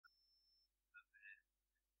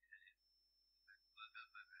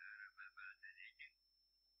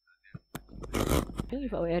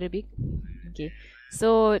with our Arabic. Okay,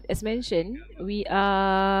 so as mentioned, we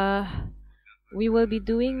will be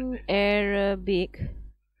doing Arabic.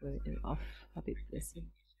 Off.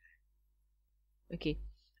 Okay,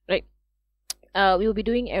 right. We will be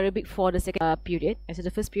doing Arabic for the second period. And so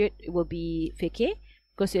the first period will be fiqh,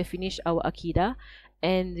 because we have finished our Aqidah,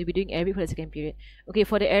 and we'll be doing Arabic for the second period. Okay,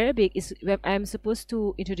 for the Arabic, is I'm supposed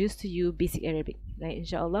to introduce to you basic Arabic, right?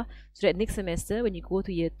 Inshallah. So that next semester, when you go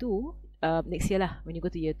to year 2, next year lah, when you go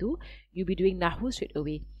to year 2, you'll be doing Nahu straight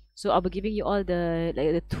away. So I'll be giving you all the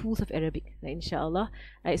the tools of Arabic, right? Inshallah,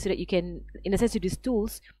 right? So that you can, in a sense, with these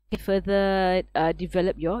tools, you can further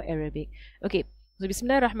develop your Arabic. Okay, so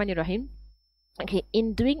Bismillahirrahmanirrahim. Okay,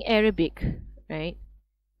 in doing Arabic, right?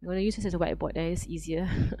 I'm going to use this as a whiteboard, that is easier.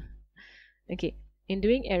 Okay, in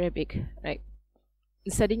doing Arabic, right?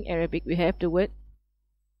 In studying Arabic, we have the word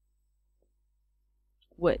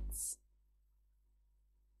words.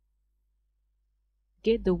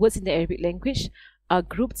 Okay, the words in the Arabic language are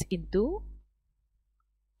grouped into.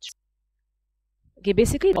 Okay,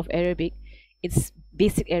 basically of Arabic, it's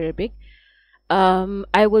basic Arabic.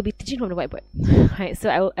 I will be teaching from the whiteboard. Right,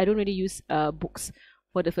 so I don't really use books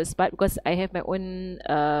for the first part, because I have my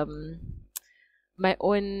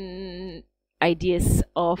own ideas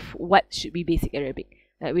of what should be basic Arabic,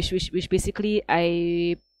 which basically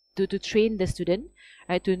I to train the student,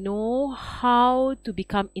 right, to know how to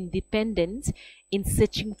become independent in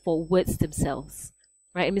searching for words themselves,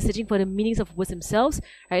 right? I mean, searching for the meanings of words themselves,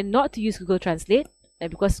 right? Not to use Google Translate,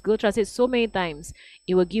 because Google Translate so many times,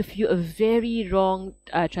 it will give you a very wrong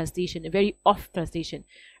translation, a very off translation,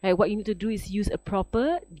 right? What you need to do is use a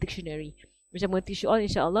proper dictionary, which I'm going to teach you all,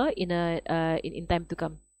 inshallah, in time to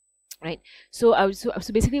come, right? So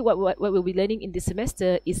basically, what we'll be learning in this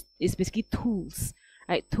semester is basically tools,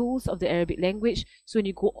 right? Tools of the Arabic language. So when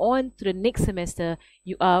you go on to the next semester,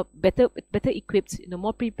 you are better equipped,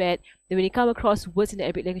 more prepared. Then when you come across words in the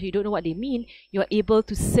Arabic language, you don't know what they mean, you are able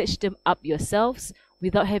to search them up yourselves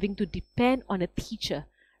without having to depend on a teacher,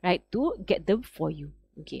 right, to get them for you.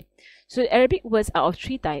 Okay, so the Arabic words are of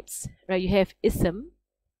 3 types, right? You have ism,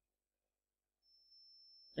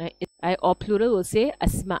 right? Or plural will say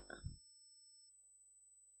asma,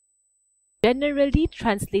 generally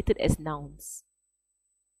translated as nouns,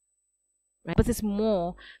 right? But it's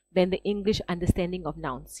more than the English understanding of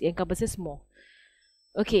nouns. It encompasses more.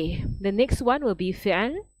 Okay, the next one will be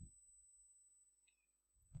fi'al,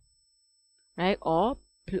 right? Or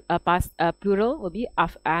plural will be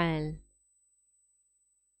af'al.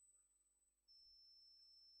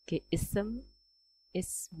 Okay, ism,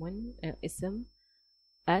 ismun, ism,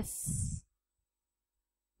 asma,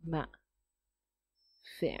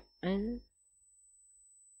 fi'al,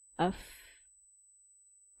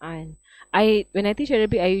 af'al. When I teach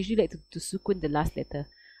Arabic, I usually like to sukun the last letter.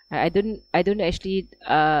 I don't actually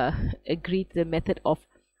agree to the method of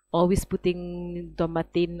always putting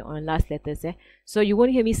dhammatin on last letters. So you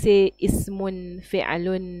won't hear me say ismun,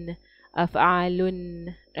 fi'alun,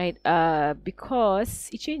 af'alun, right? Because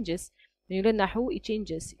it changes. When you learn Nahu, it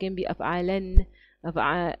changes. It can be af'alan,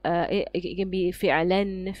 it can be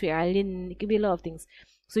fi'alan, fi'alin, it can be a lot of things.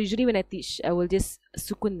 So usually when I teach, I will just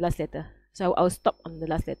sukun the last letter. So I'll stop on the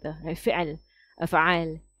last letter, right? Fi'al,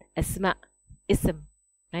 af'al, asma, ism,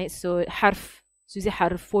 right? So harf, so you say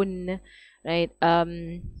harfun, right?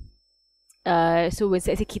 So when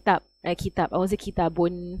I say kitab, right? Kitab, I won't say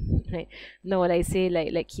kitabun, right? No, when I say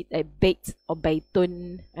like bait or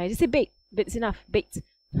baitun, I just say bait, but it's enough, bait,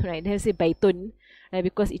 right? Then I say baitun, right?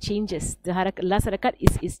 Because it changes. The last harakat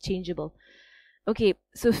is changeable. Okay,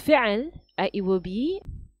 so fi'al, it will be,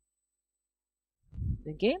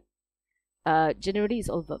 okay, generally it's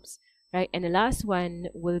all verbs, right? And the last one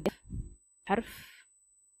will be harf,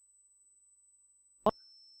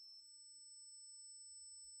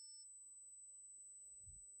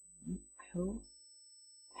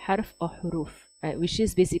 harf or huruf, right? Which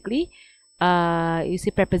is basically you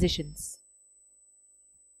say prepositions.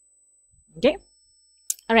 Okay,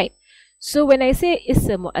 all right. So when I say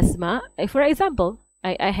ism or asma, for example,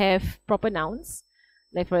 I have proper nouns.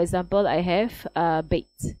 Like for example, I have bait,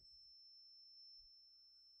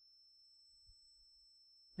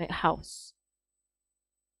 like house.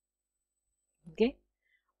 Okay,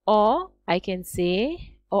 or I can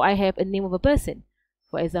say, or I have a name of a person.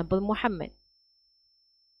 For example, Muhammad.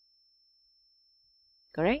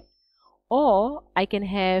 Correct? Or I can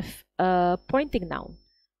have a pointing noun.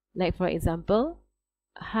 Like for example,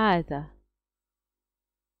 هذا,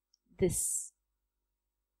 this.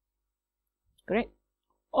 Correct?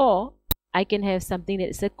 Or I can have something that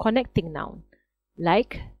is a connecting noun,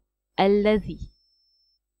 like الذي,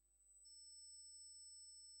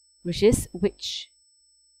 which is which.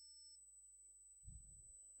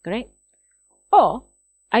 correct? Or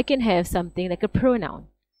I can have something like a pronoun,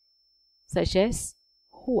 such as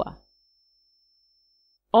huwa.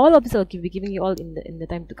 All of this I'll be giving you all in the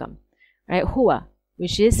time to come, right? Huwa,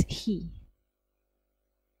 which is he.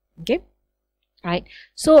 Okay, right?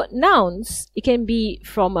 So nouns, it can be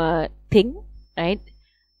from a thing, right?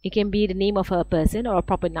 It can be the name of a person or a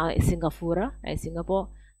proper noun like Singapore, right? Singapore,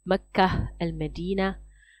 Makkah, Al-Madinah,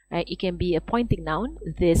 right? It can be a pointing noun,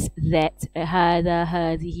 this, that, hada,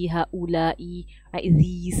 hadihi, haula'i, right?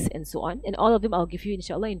 These, and so on. And all of them I'll give you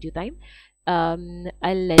inshallah in due time.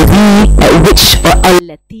 Alladhi, which, or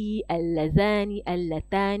allati, alladhani,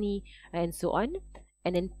 allatani, and so on.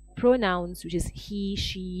 And then pronouns, which is he,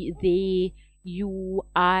 she, they, you,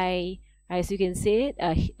 I. Right? So you can say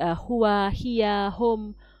huwa, hiya,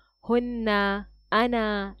 hum, hunna,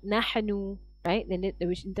 ana, nahnu, right? Then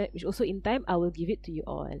which also in time I will give it to you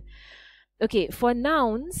all. Okay, for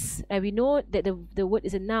nouns, we know that the word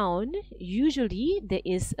is a noun. Usually there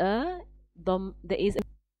is a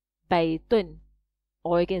baitun,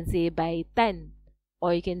 or you can say baitan,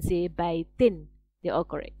 or you can say baitin. They're all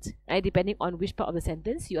correct, right? Depending on which part of the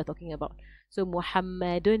sentence you are talking about. So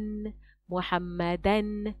Muhammadun,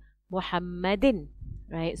 Muhammadan, Muhammadin,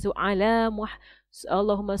 right? So Allahumma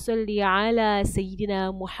salli ala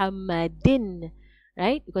Sayyidina Muhammadin,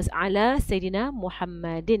 right? Because ala Sayyidina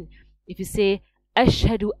Muhammadin. If you say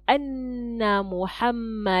Ashhadu anna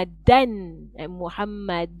Muhammadan,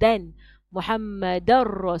 Muhammadan, Muhammadar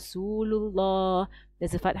Rasulullah,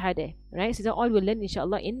 there's a fatha there, right? So that all we'll learn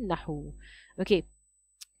inshallah in Nahu. Okay,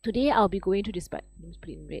 today I'll be going to this part. Let me put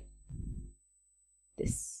it in red.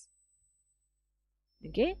 This.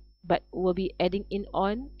 Okay, but we'll be adding it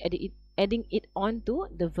on to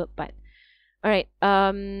the verb part. Alright,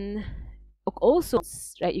 also,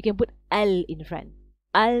 right, you can put al in front.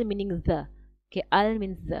 Al meaning the. Okay, al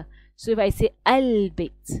means the. So if I say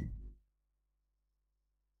al-bayt,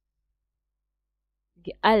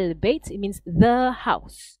 okay, al-bayt, it means the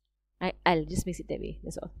house. Right, al just makes it that way.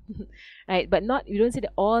 That's all. Right, but not, you don't say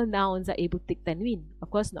that all nouns are able to take tanween. Of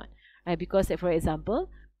course not. Right, because like, for example,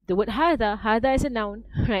 the word hada is a noun,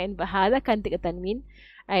 right? But hada can't take a tanween,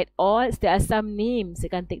 right? Or there are some names that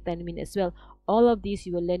can take tanween as well. All of these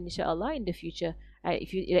you will learn inshallah in the future. Right?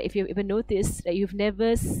 If you ever noticed that you've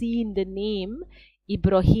never seen the name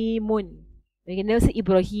Ibrahimun, you can never say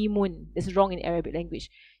Ibrahimun. That's wrong in Arabic language.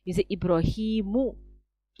 You say Ibrahimu.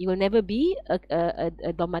 It will never be a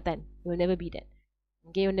dhammatan. It will never be that.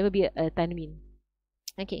 Okay, it will never be a tanween.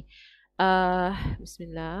 Okay.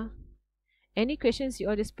 Bismillah. Any questions you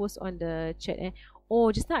all just post on the chat?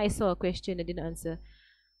 Oh, just now I saw a question I didn't answer.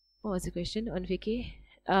 What was the question on Vicky?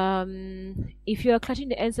 If you are clutching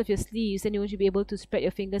the ends of your sleeves, then you won't be able to spread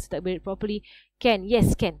your fingers to wear it properly. Can,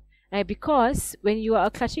 yes, can. Right? Because when you are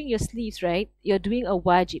clutching your sleeves, right, you're doing a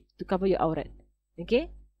wajib to cover your aurat. Okay?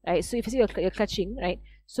 Right? So if you say you're clutching, right?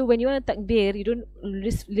 So when you want to takbir, you don't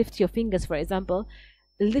lift your fingers, for example.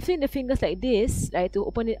 Lifting the fingers like this, right, to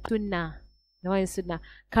open it, sunnah. No, it's sunnah.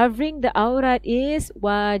 Covering the aurat is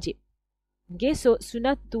wajib. Okay, so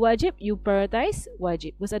sunnah to wajib, you prioritize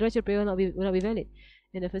wajib, because otherwise your prayer will not be valid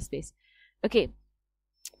in the first place. Okay,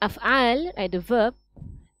 af'al, right, the verb.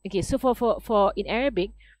 Okay, so for in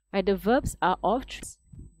Arabic, right, the verbs are of three.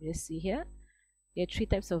 Let's see here. There are 3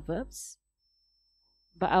 types of verbs,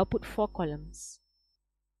 but I'll put 4 columns.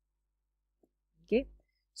 Okay,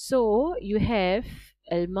 so you have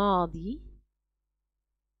al-madi,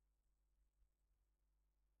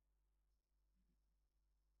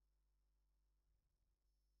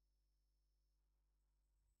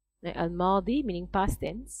 like al-madi meaning past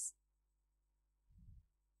tense.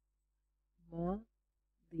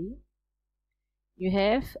 Madi. You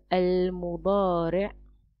have al-mudari',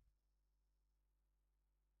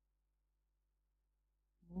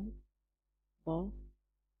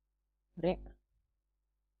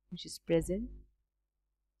 which is present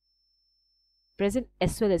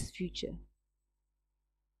as well as future.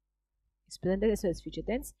 It's present as well as future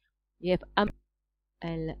tense. You have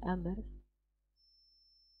al-amr,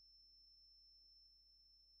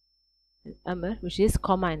 which is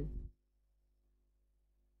command.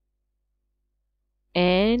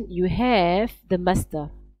 And you have the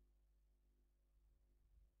masdar,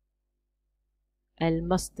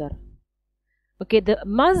 al-masdar. Okay, the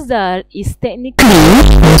masdar is technically,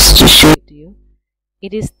 to show it to you,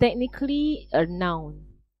 it is technically a noun.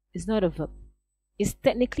 It's not a verb. It's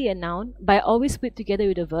technically a noun, but I always put together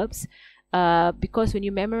with the verbs, because when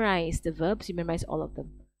you memorize the verbs, you memorize all of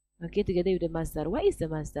them. Okay, together with the masdar. What is the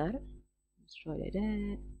masdar? Let's draw like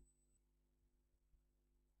that.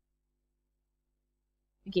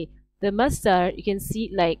 Okay, the masdar, you can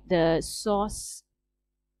see like the source,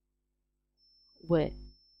 word.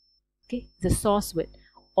 Okay, the source word.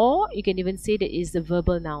 Or you can even say that it is the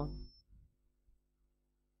verbal noun.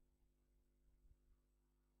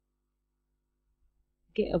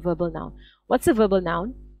 Okay, a verbal noun. What's a verbal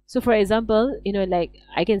noun? So for example, like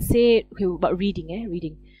I can say about reading,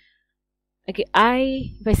 reading. Okay, if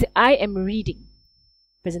I say I am reading,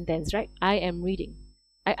 present tense, right? I am reading.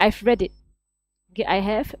 I've read it. Okay, I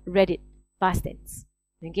have read it, past tense.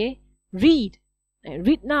 Okay, read.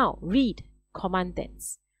 Read now, read, command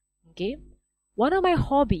tense. Okay, one of my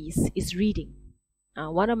hobbies is reading.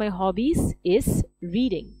 One of my hobbies is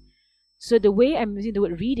reading. So the way I'm using the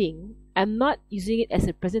word reading, I'm not using it as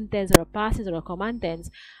a present tense or a past tense or a command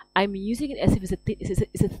tense. I'm using it as if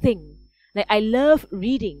it's a thing. Like I love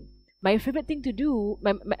reading. My favorite thing to do,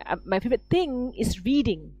 my favorite thing is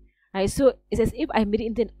reading. Right? So it's as if I made it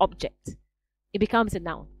into an object. It becomes a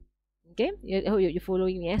noun. Okay, you're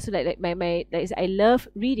following me. So like I love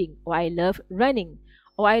reading, or I love running,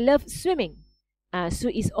 or I love swimming. So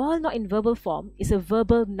it's all not in verbal form. It's a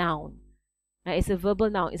verbal noun. It's a verbal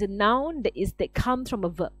noun. It's a noun that comes from a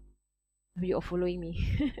verb. You're following me.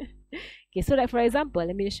 Okay, so like for example,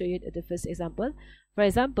 let me show you the first example. For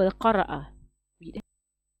example, qara'a. Read.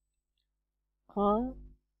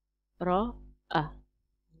 Qara'a.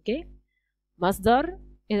 Okay. Masdar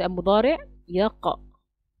is a mudari' yaqa.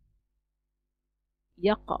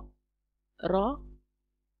 Yaqa. Ra.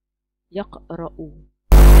 Yaqra'u.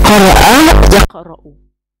 Qara'a yaqra'u.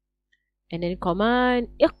 And then command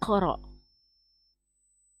iqra.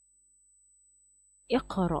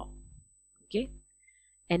 Iqra. Okay.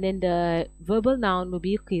 And then the verbal noun will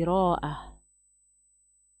be qira'ah.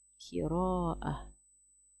 Qira'ah.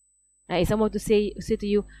 Now, if someone to say to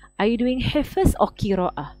you, are you doing hifz or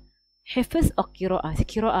qira'ah? Hifz or qira'ah? Say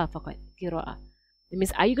qira'ah faqat. Qira'ah. It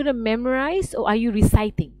means, are you going to memorize or are you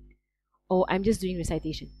reciting? Oh, I'm just doing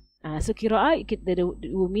recitation. So qira'ah it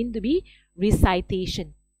will mean to be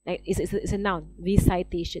recitation. Like it's a noun.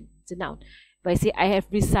 Recitation. It's a noun. If I say I have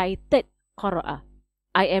recited qira'ah,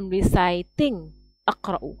 I am reciting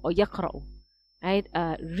aqra'u or yaqra'u. Right?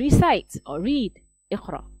 Recite or read.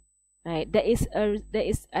 Iqra. Right? That is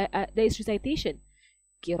recitation.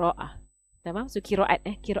 Qira'ah. Tamam? So qira'at.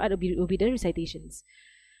 Qira'at will be the recitations.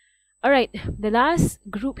 Alright, the last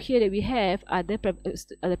group here that we have are the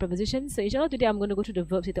prepositions. So inshallah today I'm going to go through the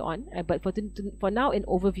verbs later on. But for now, an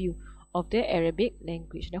overview of the Arabic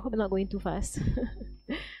language. And I hope I'm not going too fast.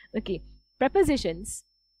 Okay, prepositions.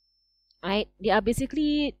 Right, they're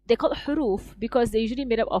called huruf because they're usually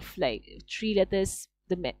made up of like 3 letters.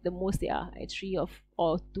 The most they are 3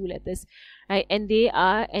 or 2 letters, right? And they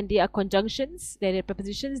are conjunctions. They're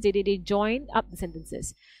prepositions. They join up the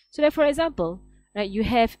sentences. So like for example, right, you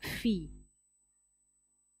have fi.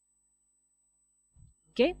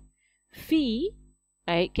 Okay, fi,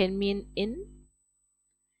 right, can mean in.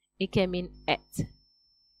 It can mean at.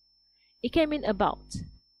 It can mean about.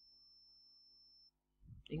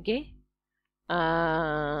 Okay.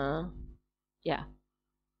 Yeah.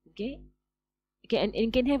 Okay. Okay, and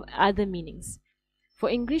it can have other meanings. For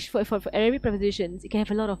English, for Arabic prepositions, it can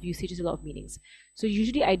have a lot of usages, a lot of meanings. So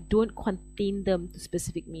usually I don't contain them to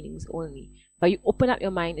specific meanings only, but you open up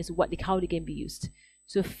your mind as to how they can be used.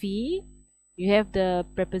 So fi, you have the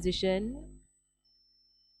preposition,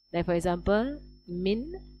 like for example,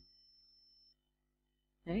 min,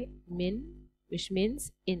 right? Min, which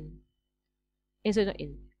means in. So not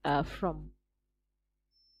in, from.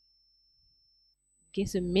 Okay,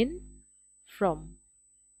 so min, from.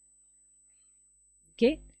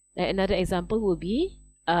 Okay, another example will be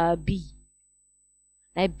be,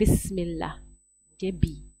 like bismillah. Okay,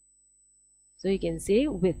 be. So you can say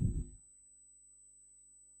with.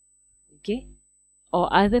 Okay,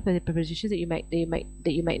 or other prepositions that you might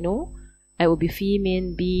know. It will be fi,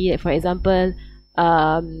 min, be. For example,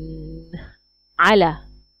 ala.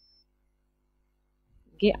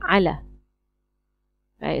 Okay, ala.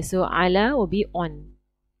 Right, so ala will be on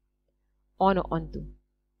or onto.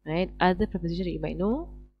 Right, other prepositions that you might know,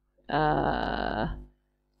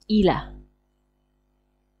 ila.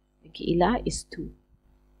 Okay, ila is to.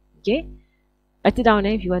 Okay, write it down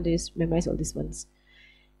if you want to just memorize all these ones.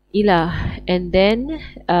 Ila, and then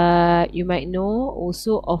you might know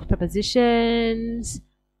also of prepositions.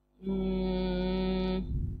 Fi,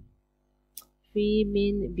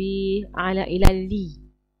 min, be, ala, ila, li.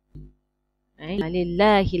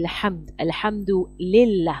 Lillahi alhamd. Alhamdu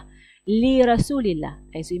lillah. Li rasulillah.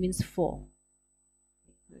 So it means for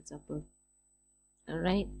example.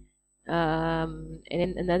 Alright. And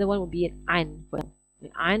then another one will be an.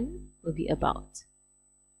 An will be about.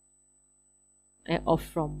 Or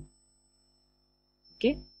from.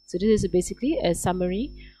 Okay. So this is basically a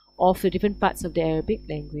summary of the different parts of the Arabic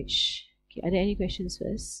language. Okay, are there any questions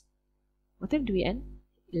first? What time do we end?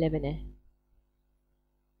 11 eh?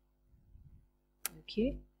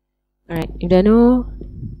 Okay. Alright, if there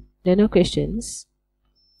are no questions,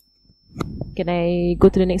 can I go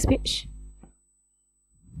to the next page?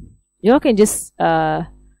 You all can just put a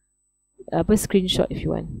screenshot if you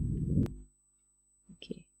want.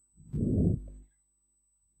 Okay.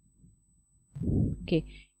 Okay.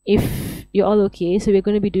 If you're all okay, so we're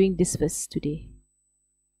going to be doing this first today.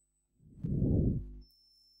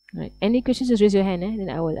 Alright. Any questions? Just raise your hand, then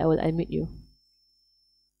I will unmute you.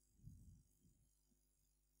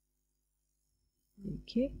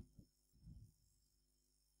 Okay.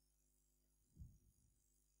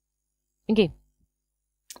 Okay.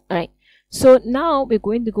 Alright. So now we're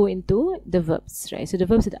going to go into the verbs, right? So the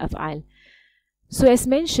verbs are the af'al. So as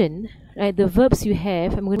mentioned, right, the verbs you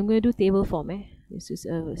have, I'm going to do table form. This is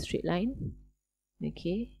a straight line.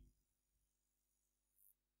 Okay.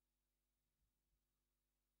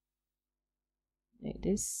 Like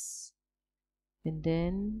this. And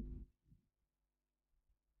then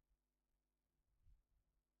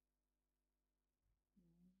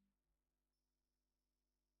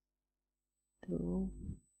two.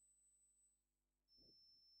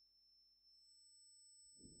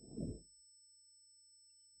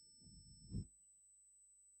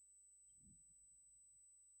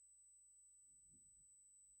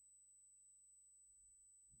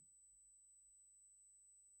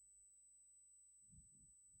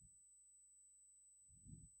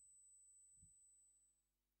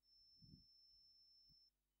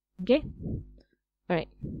 Okay. All right.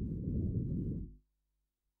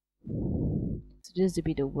 So just to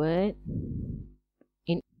be the word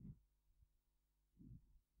in.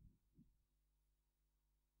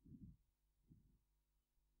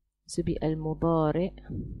 So be al-mudari,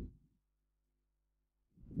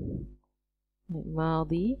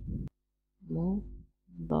 madi,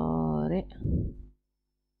 mudari,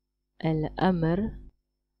 al-amr,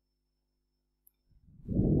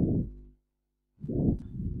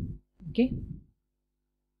 okay.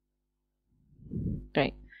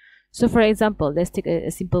 Right. So for example, let's take a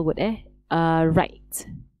simple word, right.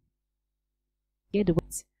 Okay, the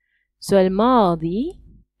words. So al-madi,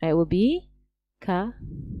 right, will be kataba.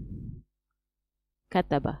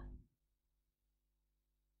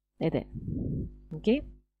 Like that. Okay.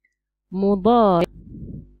 Mudari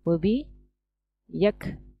will be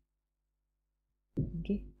yak.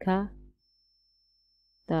 Okay.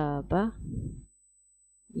 Kataba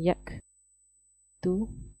yak to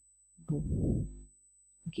do.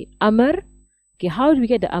 Okay. Amr. Okay. How do we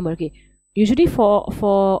get the amr? Okay. Usually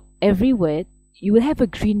for every word, you will have a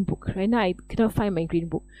green book. Right now I cannot find my green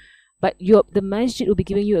book. But the masjid will be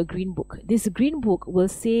giving you a green book. This green book will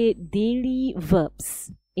say daily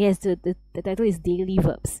verbs. Yes, the title is daily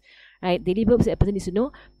verbs. Right? Daily verbs that a person needs to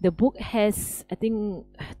know. The book has, I think,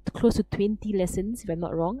 close to 20 lessons, if I'm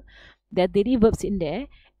not wrong. There are daily verbs in there,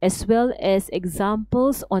 as well as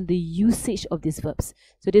examples on the usage of these verbs.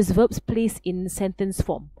 So these verbs placed in sentence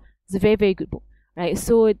form. It's a very, very good book. Right?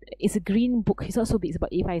 So it's a green book. It's not so big. It's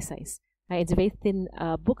about A5 size. Right? It's a very thin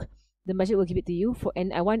book. The masjid will give it to you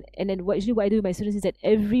and then what I do with my students is that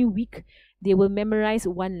every week they will memorize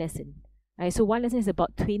one lesson. Right? So one lesson is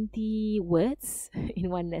about 20 words in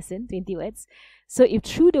one lesson, 20 words. So if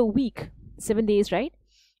through the week, 7 days, right?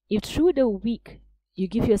 If through the week you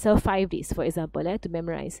give yourself 5 days, for example, to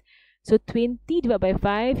memorize. So 20 divided by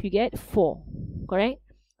 5, you get 4, correct?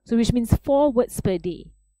 So which means 4 words per day.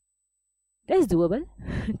 That's doable,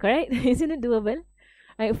 correct? Isn't it doable?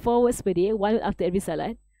 Right? 4 words per day, 1 after every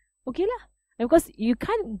salat. Okay lah. Because you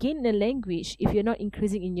can't gain a language if you're not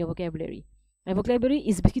increasing in your vocabulary. And vocabulary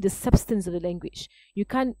is basically the substance of the language. You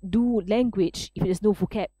can't do language if there's no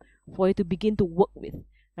vocab for you to begin to work with.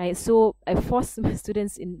 Right? So I force my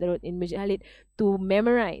students in Masjid Khalid to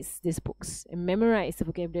memorize these books and memorize the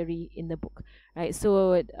vocabulary in the book. Right?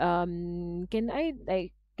 So can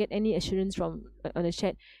I get any assurance from on the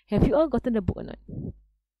chat? Have you all gotten the book or not?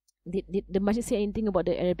 Did the Masjid say anything about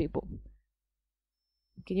the Arabic book?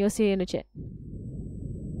 Can you all say in the chat?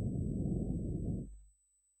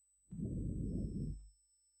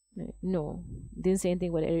 No, didn't say anything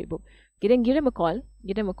about the Arabic book. Okay, then give them a call.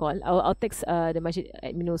 I'll text the masjid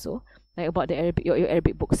admin also about the Arabic your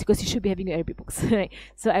Arabic books, because you should be having your Arabic books. Right?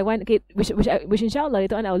 So I want which inshallah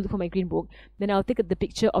later on I'll look for my green book. Then I'll take the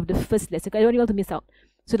picture of the first lesson. I don't want you all to miss out.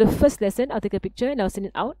 So the first lesson, I'll take a picture and I'll send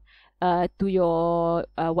it out to your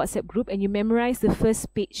WhatsApp group, and you memorize the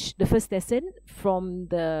first page, the first lesson from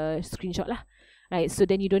the screenshot lah. Right? So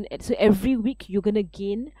then you don't. So every week you're gonna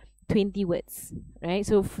gain 20 words. Right?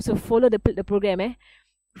 So follow the program.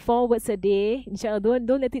 4 words a day. Inshallah,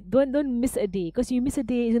 don't miss a day, because you miss a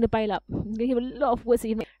day, it's gonna pile up. You have a lot of words,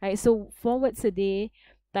 right? So 4 words a day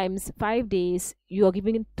times 5 days, you are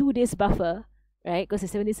giving 2 days buffer, right? Because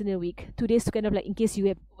it's 7 days in a week. 2 days to kind of like, in case you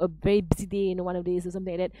have a very busy day, one of the days or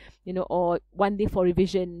something like that, or 1 day for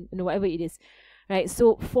revision, whatever it is, right?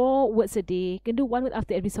 So 4 words a day. You can do 1 word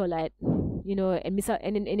after every solat, and miss out,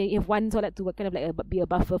 and then you have 1 solat to kind of like be a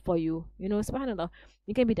buffer for you, subhanallah,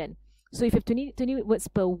 it can be done. So if you have 20 words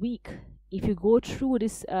per week, if you go through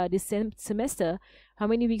this semester, how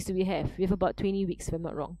many weeks do we have? We have about 20 weeks, if I'm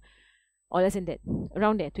not wrong, or less than that,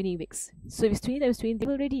 around there, 20 weeks. So if it's 20 times 20,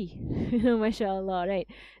 already, mashallah, right?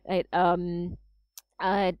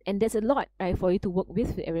 And that's a lot, right, for you to work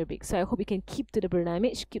with Arabic. So I hope you can keep to the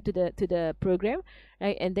barnamij, keep to the program,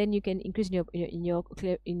 right, and then you can increase in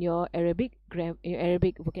your Arabic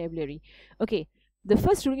vocabulary. Okay, the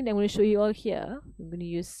first ruling that I'm going to show you all here, I'm going to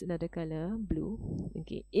use another color, blue.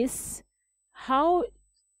 Okay, is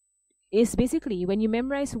basically when you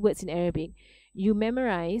memorize words in Arabic, you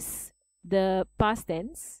memorize the past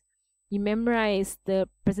tense, you memorize the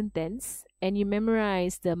present tense, and you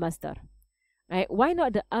memorize the masdar. Right? Why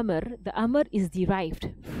not the amr? The amr is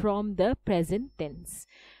derived from the present tense.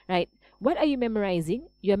 Right? What are you memorizing?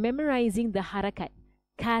 You're memorizing the harakat,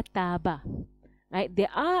 kataba. Right? There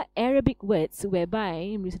are Arabic words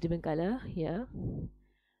whereby, I'm using a different color here.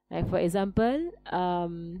 Right? For example,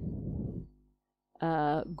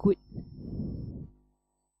 good.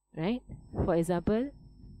 Right? For example,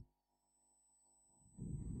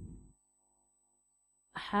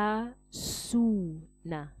 hasuna.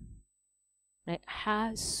 Right?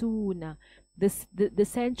 Hasuna. The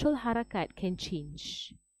central harakat can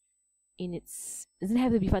change. It doesn't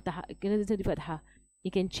have to be fatha.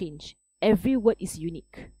 It can change. Every word is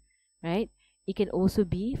unique, right? It can also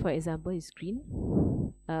be, for example, is green,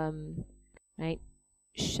 right?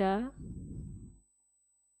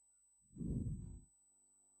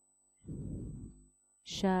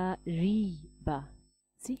 Shariba.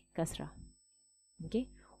 See, kasra. Okay.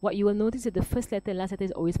 What you will notice is the first letter and last letter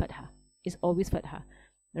is always fatha. It's always fatha,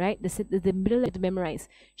 right? The middle letter to memorize.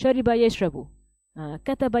 Shariba yashrabu.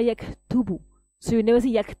 Kataba yaktubu. So you never say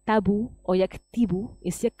yaktabu or yaktibu.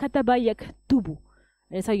 It's kataba yaktubu.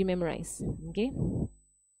 That's how you memorize. Okay.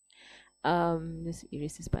 Just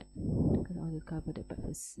erase this part because I want to cover the part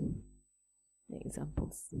first. The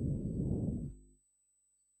examples.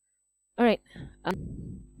 All right.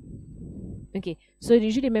 Okay. So they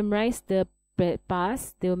usually memorize the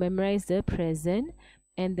past. They will memorize the present,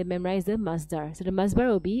 and they memorize the masdar. So the masdar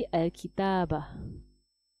will be al-kitaba.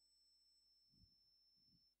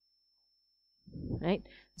 Right?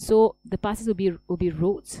 So the past will be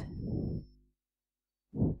wrote.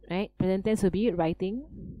 Right? Present tense will be writing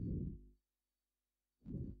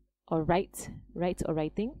or writes or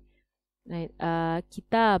writing. Right?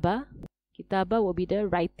 Kitaba will be the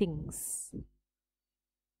writings.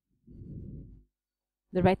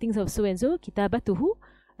 The writings of so and so, kitabatuhu,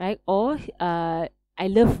 right? Or I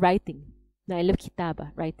love writing. No, I love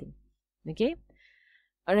kitaba, writing. Okay?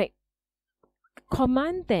 Alright.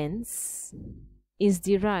 Command tense is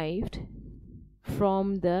derived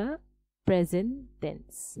from the present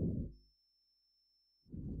tense.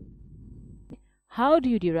 How do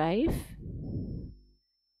you derive?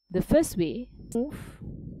 The first way, move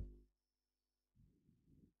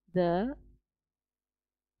the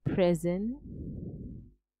present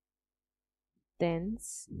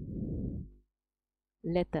tense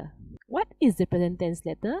letter. What is the present tense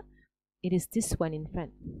letter? It is this one in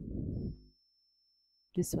front.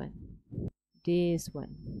 This one. This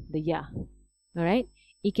one. The ya. Alright?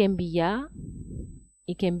 It can be ya.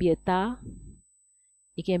 It can be a ta.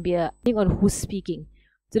 It can be a thing on who's speaking.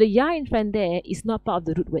 So the ya in front there is not part of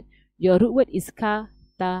the root word. Your root word is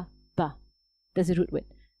kataba. That's the root word.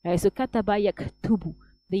 Right? So kataba yaktubu.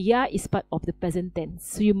 The ya is part of the present tense.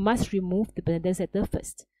 So you must remove the present tense letter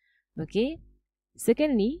first. Okay?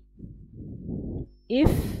 Secondly,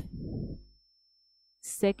 if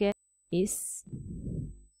second is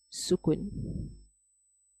sukun,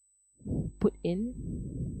 put in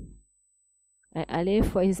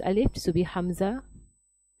alif. What is alif? This will be hamza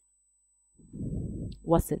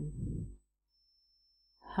wasl.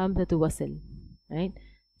 Hamza to wasl. Right?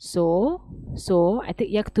 So I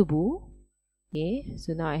take yaktubu. Okay,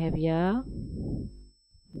 so now I have ya.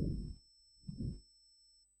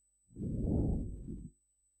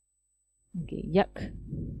 Okay, yak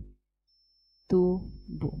to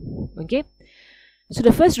bu. Okay, so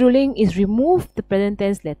the first ruling is remove the present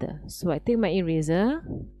tense letter. So I take my eraser,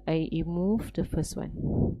 I remove the first one.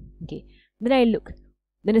 Okay, then I look.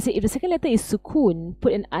 Then I say if the second letter is sukun,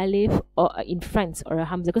 put an alif or in front or a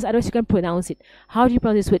hamza, because otherwise you can't pronounce it. How do you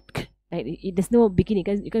pronounce this word? K? Right? There's no beginning.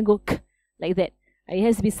 You can go k like that. It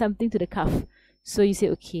has to be something to the kaf. So you say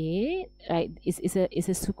okay, right? It's a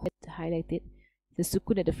sukun highlighted. It's a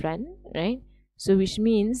sukun at the front, right? So which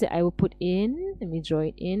means that I will put in. Let me draw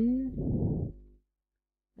it in.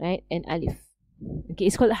 Right, an alif. Okay,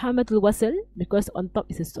 it's called hamzatul wasl because on top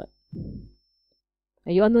is a swad.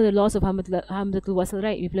 You all know the laws of hamzatul wasl,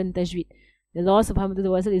 right? We've learned tajweed. The laws of hamzatul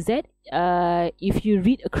wasl is that if you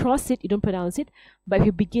read across it, you don't pronounce it, but if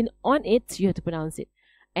you begin on it, you have to pronounce it.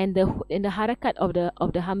 And the harakat of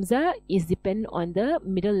the hamza is dependent on the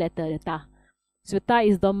middle letter, the ta. So ta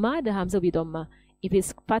is dhamma, the hamza will be dhamma. If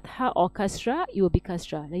it's fatha or kasra, it will be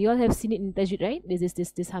kasra. Now you all have seen it in tajweed, right? This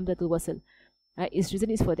hamzatul wasl. Its reason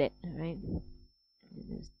is for that, right?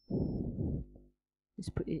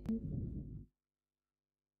 Just put it in.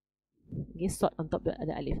 Okay, sort on top the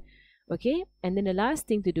alif. Okay, and then the last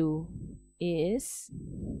thing to do is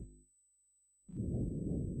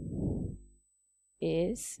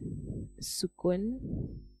sukun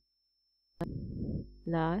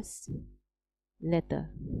last letter.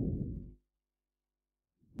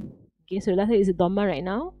 Okay, so the last letter is a dhamma right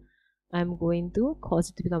now. I'm going to cause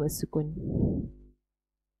it to become a sukun.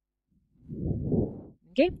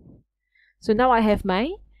 Okay, so now I have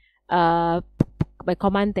my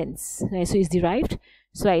command tense, right? So it's derived.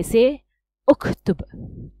 So I say uktub,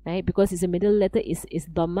 right? Because it's a middle letter is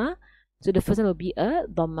dhamma, so the first one will be a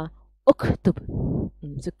dhamma. Uktub.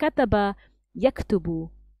 So kataba, yaktubu,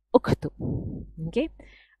 uktub. Okay,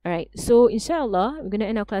 all right. So inshallah, we're gonna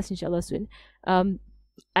end our class inshallah soon.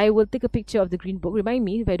 I will take a picture of the green book. Remind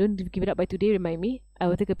me, if I don't give it up by today, remind me. I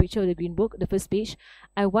will take a picture of the green book, the first page.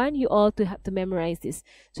 I want you all to have to memorize this.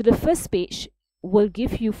 So the first page will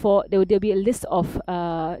give you there'll be a list of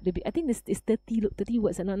I think this is 30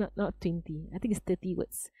 words, not 20. I think it's 30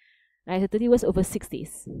 words. Right, so 30 words over 6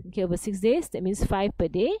 days. Okay, over 6 days, that means 5 per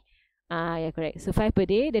day. Yeah, correct. So 5 per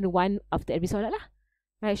day, then 1 after every salat lah.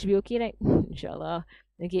 Right, should be okay, right? Inshallah.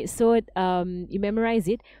 Okay, so you memorize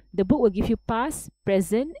it. The book will give you past,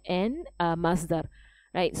 present, and masdar.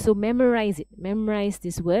 Right, so memorize it. Memorize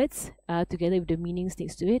these words together with the meanings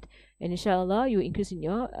next to it, and inshallah you will increase in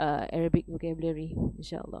your Arabic vocabulary.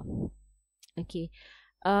 Inshallah. Okay.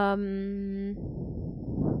 Okay,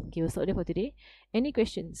 we'll stop there for today. Any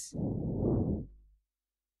questions?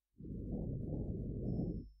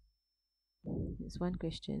 There's one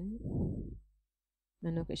question.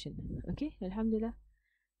 No question. Okay, alhamdulillah.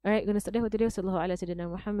 Alright, gonna start there for today. Sallallahu ala sayyidina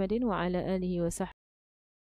Muhammadin wa ala alihi wa sahbihi.